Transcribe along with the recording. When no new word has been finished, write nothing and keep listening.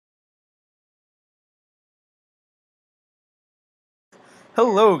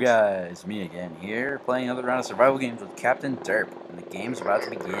Hello guys, me again here, playing another round of survival games with Captain Derp, and the game's about to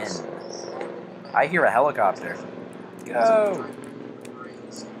begin. I hear a helicopter. Go!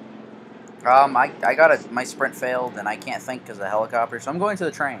 I got my sprint failed, and I can't think because of the helicopter, so I'm going to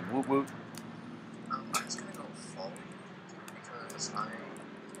the train. Woot woot. I'm just gonna go follow you because I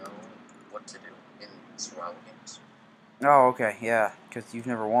know what to do in survival games. Oh, okay, yeah, because you've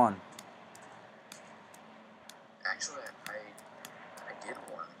never won. Actually, I did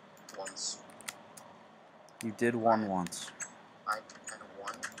one once. You did one once. I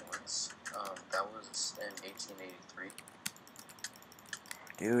won once. That was in 1883.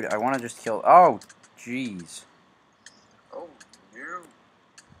 Dude, I want to just kill... Oh, jeez. Oh,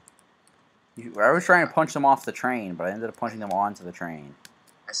 I was trying to punch them off the train, but I ended up punching them onto the train.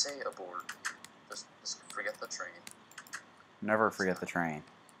 I say aboard. Just forget the train. Never forget the train.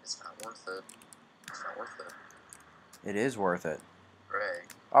 It's not worth it. It's not worth it. It is worth it.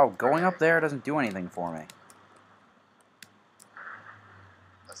 Greg. Oh, going up there doesn't do anything for me.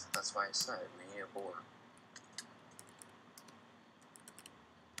 That's why I said we need a board.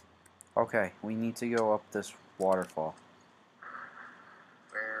 Okay, we need to go up this waterfall.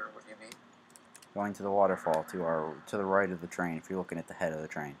 Where would you be? Going to the waterfall to the right of the train. If you're looking at the head of the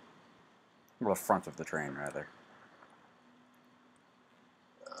train, or the front of the train rather,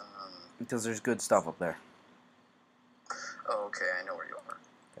 because there's good stuff up there. Oh, okay, I know where you are.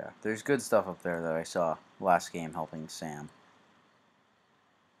 Yeah, there's good stuff up there that I saw last game helping Sam.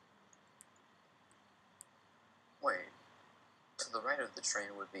 Wait, to the right of the train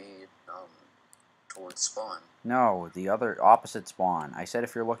would be towards spawn. No, the other opposite spawn. I said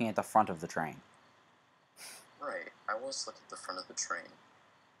if you're looking at the front of the train. Right, I was looking at the front of the train.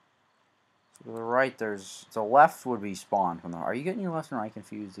 To the right, the left would be spawn from the. Are you getting your left and right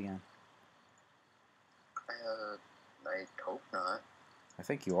confused again? I hope not. I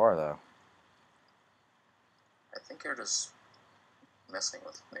think you are though. I think you're just messing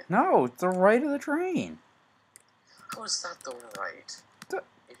with me. No, it's the right of the train. How is that the right? The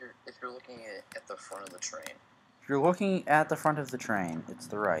If you're looking at the front of the train. If you're looking at the front of the train, it's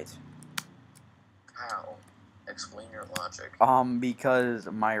the right. How? Explain your logic. Because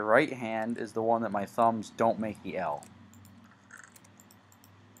my right hand is the one that my thumbs don't make the L.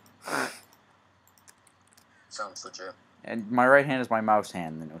 Sounds legit. And my right hand is my mouse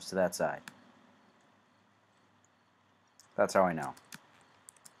hand, and it was to that side. That's how I know.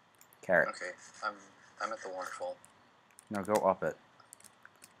 Carrot. Okay, I'm at the waterfall. No, go up it.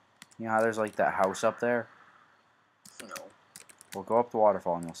 You know how there's like that house up there? No. Well, go up the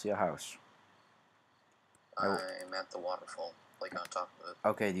waterfall and you'll see a house. I'm at the waterfall, like on top of it.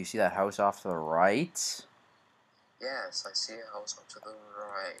 Okay, do you see that house off to the right? Yes, I see a house up to the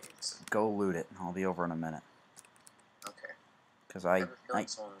right. Go loot it. I'll be over in a minute. Okay. Because I have a feeling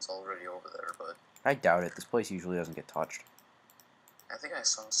someone's already over there, but I doubt it. This place usually doesn't get touched. I think I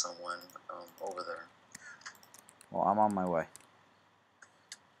saw someone over there. Well, I'm on my way.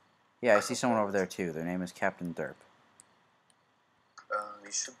 Yeah, I see someone over there too. Their name is Captain Derp.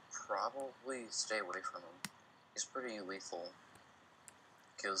 You should probably stay away from him. He's pretty lethal.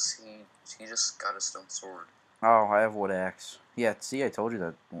 Because he just got a stone sword. Oh, I have wood axe. Yeah, see, I told you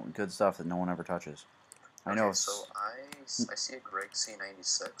that good stuff that no one ever touches. I know. So I see a Greg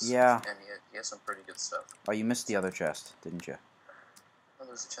C96. Yeah. And he has some pretty good stuff. Oh, you missed the other chest, didn't you? Oh,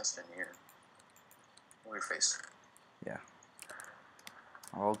 there's a chest in here. Over your face. Yeah.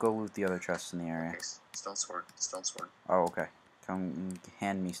 I'll go loot the other chests in the area. Okay, stone sword. Stone sword. Oh, okay. Come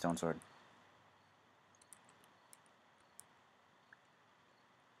hand me stone sword.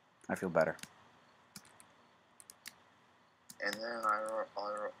 I feel better. And then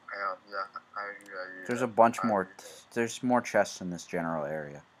There's a bunch more. There's more chests in this general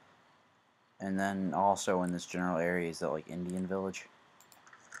area. And then also in this general area is that like Indian village.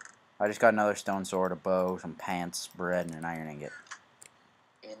 I just got another stone sword, a bow, some pants, bread, and an iron ingot.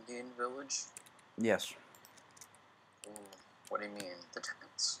 Indian village? Yes. Ooh, what do you mean? The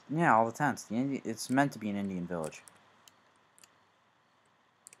tents? Yeah, all the tents. It's meant to be an Indian village.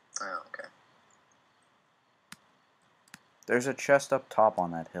 Oh, okay. There's a chest up top on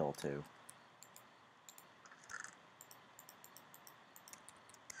that hill, too.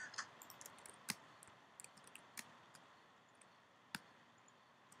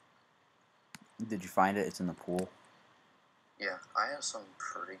 Did you find it? It's in the pool. Yeah, I have some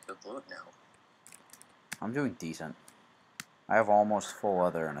pretty good loot now. I'm doing decent. I have almost full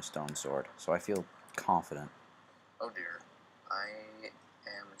leather and a stone sword, so I feel confident. Oh dear. I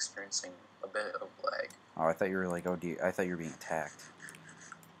am experiencing a bit of lag. Oh, I thought you were like, oh dear, I thought you were being attacked.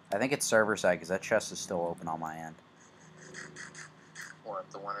 I think it's server side, because that chest is still open on my end.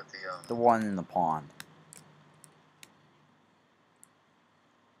 The one at The one in the pond.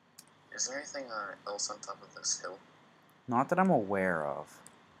 Is there anything else on top of this hill? Not that I'm aware of.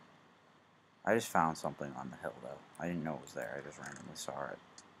 I just found something on the hill, though. I didn't know it was there. I just randomly saw it.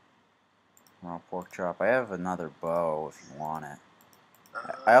 Raw pork chop. I have another bow if you want it.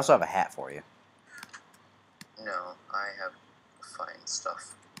 I also have a hat for you. No, I have fine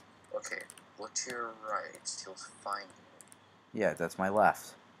stuff. Okay, look to your right. You'll find me. Yeah, that's my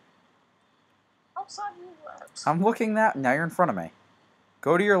left. Outside your left. I'm looking that. Now you're in front of me.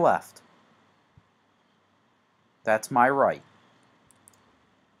 Go to your left. That's my right.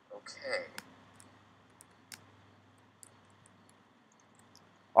 Okay.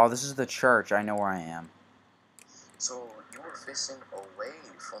 Oh, this is the church. I know where I am. So you were facing away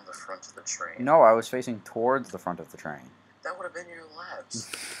from the front of the train. No, I was facing towards the front of the train. That would have been your left.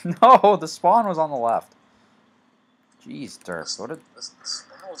 No, the spawn was on the left. Jeez, Derp. What a... The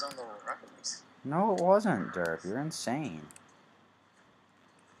spawn was on the right. No, it wasn't, Derp. You're insane.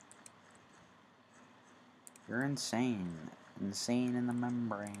 You're insane. Insane in the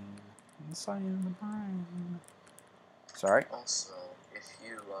membrane. Inside in the brain. Sorry? Also, if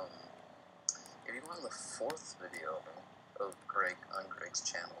you go on the 4th video of Greg on Greg's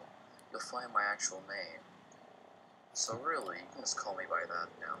channel, you'll find my actual name. So really, you can just call me by that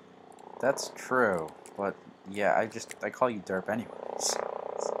now. That's true, but yeah, I call you Derp anyways.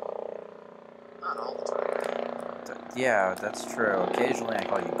 Not all the time. Yeah, that's true. Occasionally I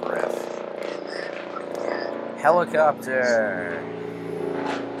call you Griff. And then again. Helicopter!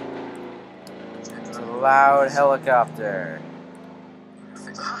 It's a loud helicopter.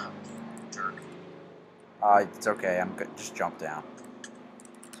 Jerk. It's okay. I'm good. Just jump down.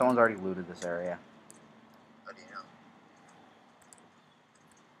 Someone's already looted this area. How do you know?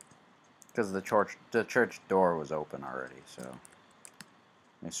 Because the church door was open already, so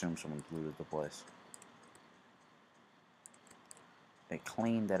I assume someone looted the place. They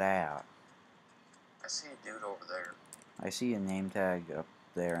cleaned it out. I see a dude over there. I see a name tag up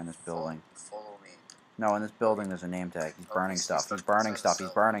there in this building. Follow me. No, in this building there's a name tag. He's burning he's stuff. stuck He's burning inside stuff. a He's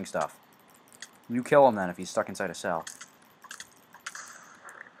cell. burning stuff. You kill him then if he's stuck inside a cell.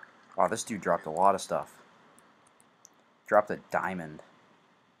 Oh, this dude dropped a lot of stuff. Dropped a diamond.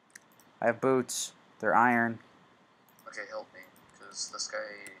 I have boots. They're iron. Okay, help me, because this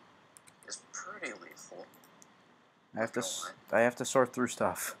guy is pretty lethal. I have to sort through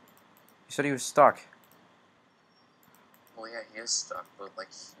stuff. He said he was stuck. Well, yeah, he is stuck, but, like,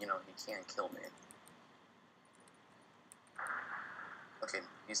 you know, he can't kill me. Okay,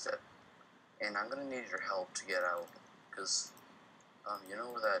 he's dead. And I'm gonna need your help to get out, because, you know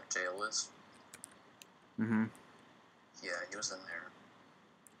where that jail is? Mm-hmm. Yeah, he was in there.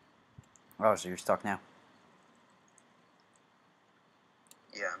 Oh, so you're stuck now?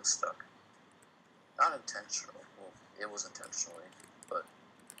 Yeah, I'm stuck. Not intentional. Well, it was intentionally, but...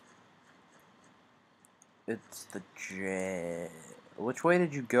 It's the jail. Which way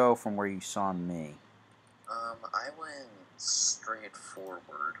did you go from where you saw me? I went straight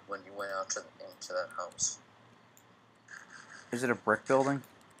forward when you went out into that house. Is it a brick building?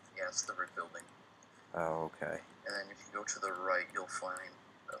 Yeah, it's the brick building. Oh, okay. And then if you go to the right, you'll find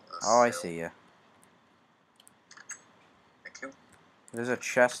the Oh, I cell. see you. Thank you. There's a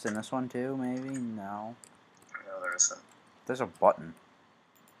chest in this one too, maybe? No. No, there isn't. There's a button.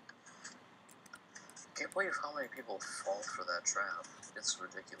 Can't believe how many people fall for that trap. It's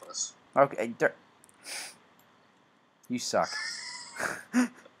ridiculous. Okay, you suck.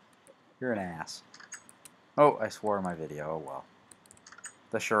 You're an ass. Oh, I swore in my video. Oh well.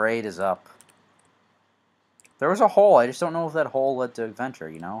 The charade is up. There was a hole. I just don't know if that hole led to adventure,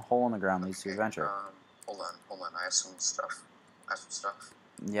 you know? Hole in the ground leads to adventure. Hold on. I have some stuff.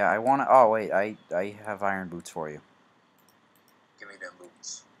 Yeah, I want to... Oh, wait. I have iron boots for you. Give me them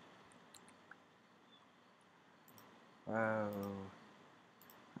boots. Oh.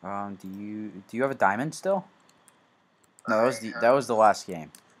 Do you have a diamond still? No, that was the last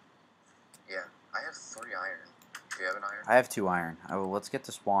game. Yeah, I have 3 iron. Do you have an iron? I have 2 iron. Oh, let's get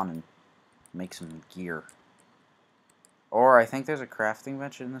to spawn and make some gear. Or I think there's a crafting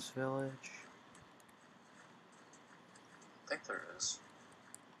bench in this village. I think there is.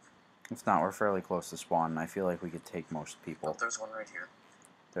 If not, we're fairly close to spawn, and I feel like we could take most people. Oh, there's one right here.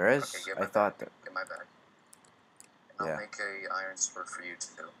 There is? Okay, I thought that... Get my bag. And I'll make a iron sword for you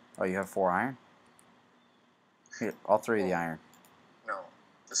too. Oh, you have 4 iron? Here, all 3 of the iron. No,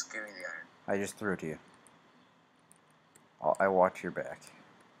 just give me the iron. I just threw it to you. I watch your back.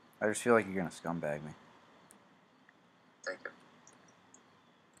 I just feel like you're gonna scumbag me. Take it.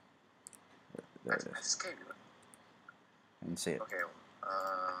 There it I is. just gave you it. I didn't see it. Okay,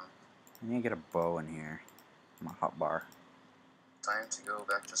 I need to get a bow in here. My hot bar. Time to go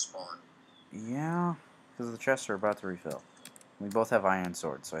back to spawn. Yeah, because the chests are about to refill. We both have iron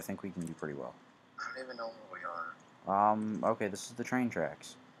swords, so I think we can do pretty well. I don't even know where we are. Okay, this is the train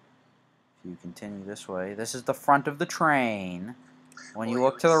tracks. If you continue this way, this is the front of the train. When you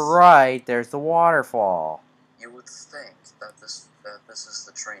look to the right, there's the waterfall. You would think that this is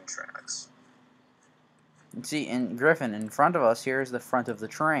the train tracks. See, in Griffin, in front of us, here's the front of the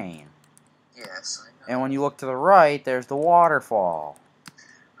train. Yes, I know. And when you look to the right, there's the waterfall.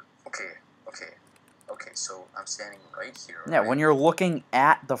 Okay, so I'm standing right here. Yeah, right? when you're looking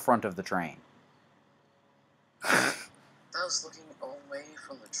at the front of the train. I was looking away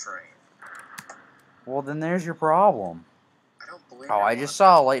from the train. Well, then there's your problem. I don't believe. Oh, I just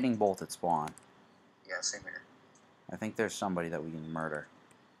saw a lightning bolt at spawn. Yeah, same here. I think there's somebody that we can murder.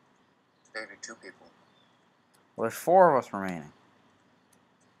 Maybe 2 people. Well, there's 4 of us remaining.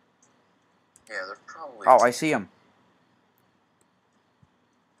 Yeah, they're probably. Oh, I see him.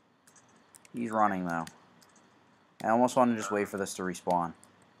 He's running, though. I almost want to just wait for this to respawn.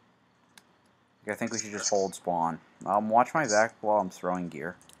 I think we should just hold spawn. Watch my back while I'm throwing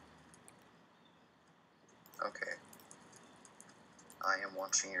gear. Okay. I am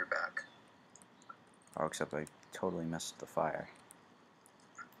watching your back. Oh, except I totally missed the fire.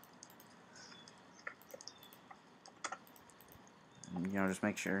 You know, just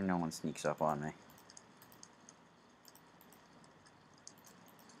make sure no one sneaks up on me.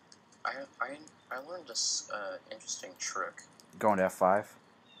 I learned this interesting trick. Going to F5? Is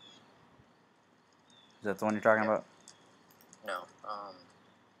that the one you're talking about? No.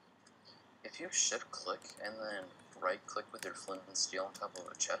 If you shift click and then right click with your flint and steel on top of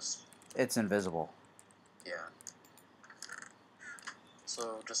a chest. It's invisible. Yeah.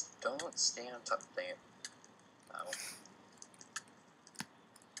 So just don't stand on top. Dang it. Ow.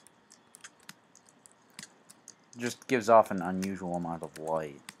 Just gives off an unusual amount of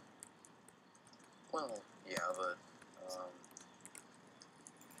light. Well, yeah, but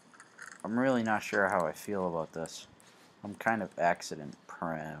I'm really not sure how I feel about this. I'm kind of accident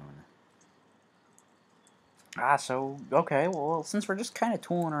prone. Okay, well, since we're just kind of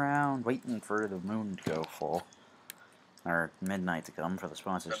tooling around, waiting for the moon to go full, or midnight to come for the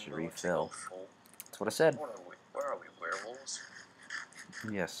sponsors to refill. That's what I said. Where are we, werewolves?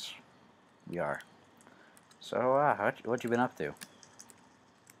 Yes, we are. So, what you been up to?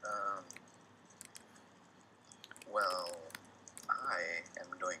 Well, I am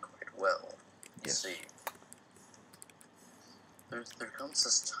doing quite well. You Yes. see, there comes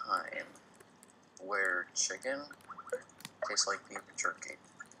this time where chicken tastes like beef jerky.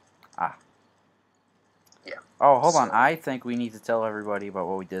 Ah. Yeah. Oh, hold on. So- I think we need to tell everybody about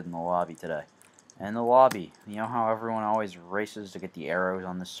what we did in the lobby today. In the lobby, you know how everyone always races to get the arrows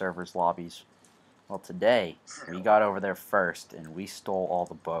on this server's lobbies? Well, today, we got over there first, and we stole all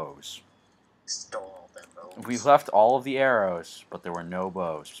the bows. Stole all them bows. We left all of the arrows, but there were no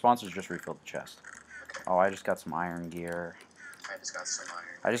bows. Sponsors just refilled the chest. Okay. Oh, I just got some iron gear. I just got some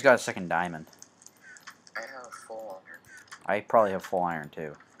iron. I just got a second diamond. I have full iron. I probably have full iron,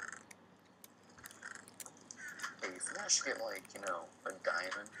 too. Hey, if you manage to get, like, you know, a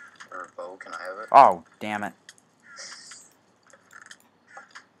diamond or a bow, can I have it? Oh, damn it.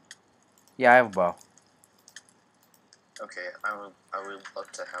 Yeah, I have a bow. Okay, I would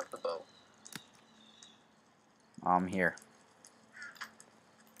love to have the bow. Here.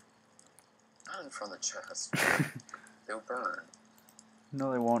 Not in front of the chest. They'll burn.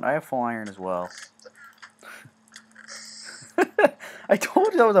 No, they won't. I have full iron as well. I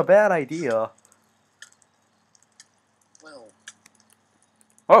told you that was a bad idea. Well,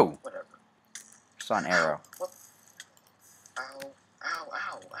 Oh, whatever. saw an arrow. What? Ow, ow,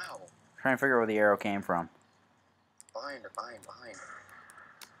 ow, ow. Trying to figure out where the arrow came from. Behind.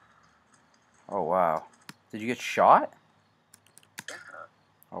 Oh, wow. Did you get shot? Yeah.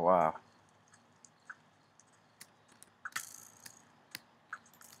 Oh, wow.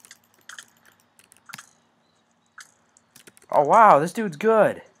 Oh, wow, this dude's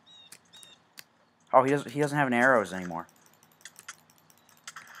good. Oh, he doesn't have any arrows anymore.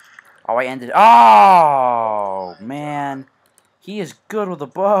 Oh, I ended... Oh, man. He is good with a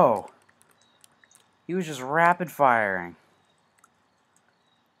bow. He was just rapid firing.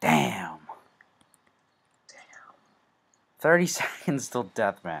 Damn. 30 seconds till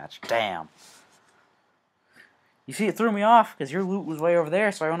deathmatch. Damn. You see, it threw me off because your loot was way over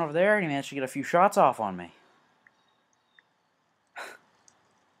there, so I went over there and he managed to get a few shots off on me.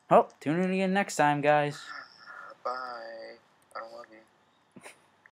 Oh, tune in again next time, guys. Bye.